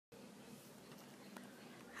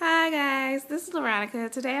Hi guys, this is Veronica.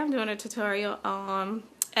 Today I'm doing a tutorial on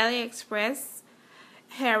Alliexpress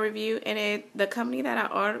hair review, and the company that I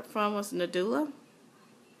ordered from was Nudula.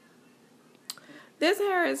 This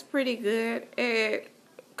hair is pretty good. It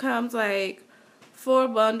comes like 4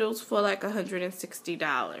 bundles for like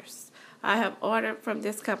 $160. I have ordered from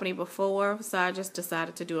this company before, so I just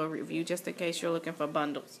decided to do a review just in case you're looking for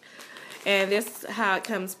bundles. And this is how it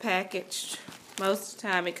comes packaged. Most of the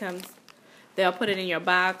time it comes, they'll put it in your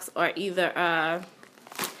box, or either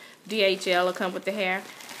DHL will come with the hair.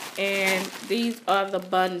 And these are the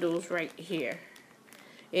bundles right here.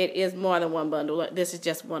 It is more than one bundle. This is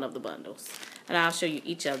just one of the bundles. And I'll show you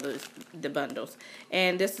each of the bundles.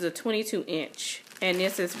 And this is a 22-inch. And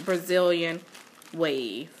this is Brazilian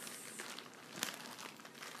wave.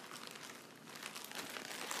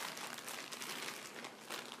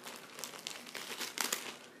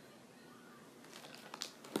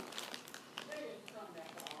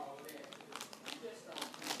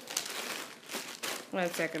 One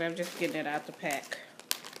second, I'm just getting it out the pack.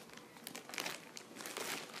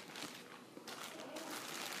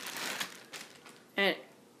 And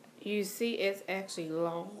you see it's actually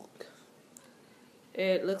long.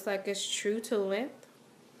 It looks like it's true to length.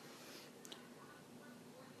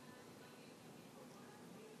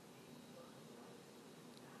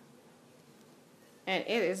 And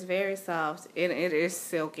it is very soft, and it is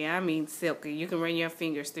silky. I mean silky. You can run your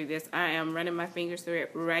fingers through this. I am running my fingers through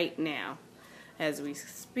it right now as we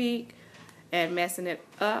speak and messing it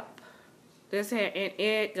up. This hair, and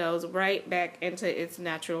it goes right back into its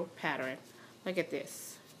natural pattern. Look at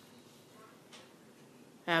this.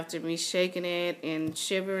 After me shaking it and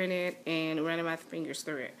shivering it and running my fingers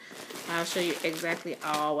through it, I'll show you exactly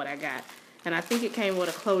all what I got. And I think it came with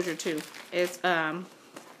a closure too. It's tell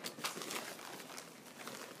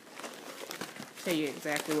you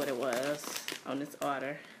exactly what it was on this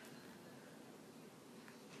order.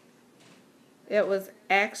 It was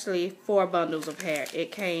actually 4 bundles of hair. It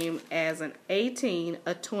came as an 18,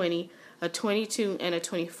 a 20, a 22, and a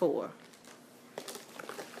 24.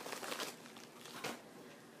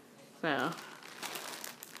 So,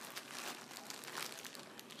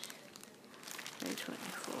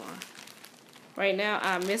 24. Right now,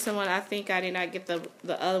 I'm missing one. I think I did not get the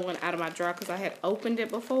other one out of my drawer because I had opened it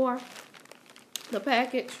before, the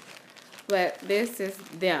package. But this is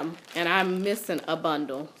them, and I'm missing a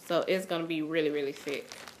bundle, so it's going to be really, really thick.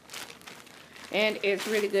 And it's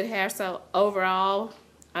really good hair, so overall,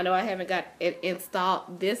 I know I haven't got it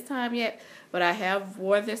installed this time yet, but I have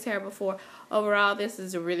wore this hair before. Overall, this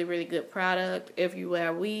is a really, really good product if you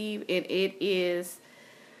wear weave, and it is,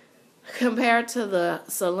 compared to the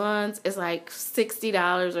salons, it's like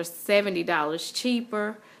 $60 or $70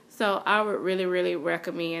 cheaper. So I would really, really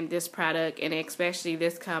recommend this product, and especially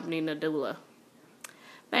this company, Nudula.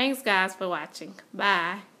 Thanks, guys, for watching.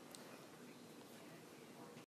 Bye.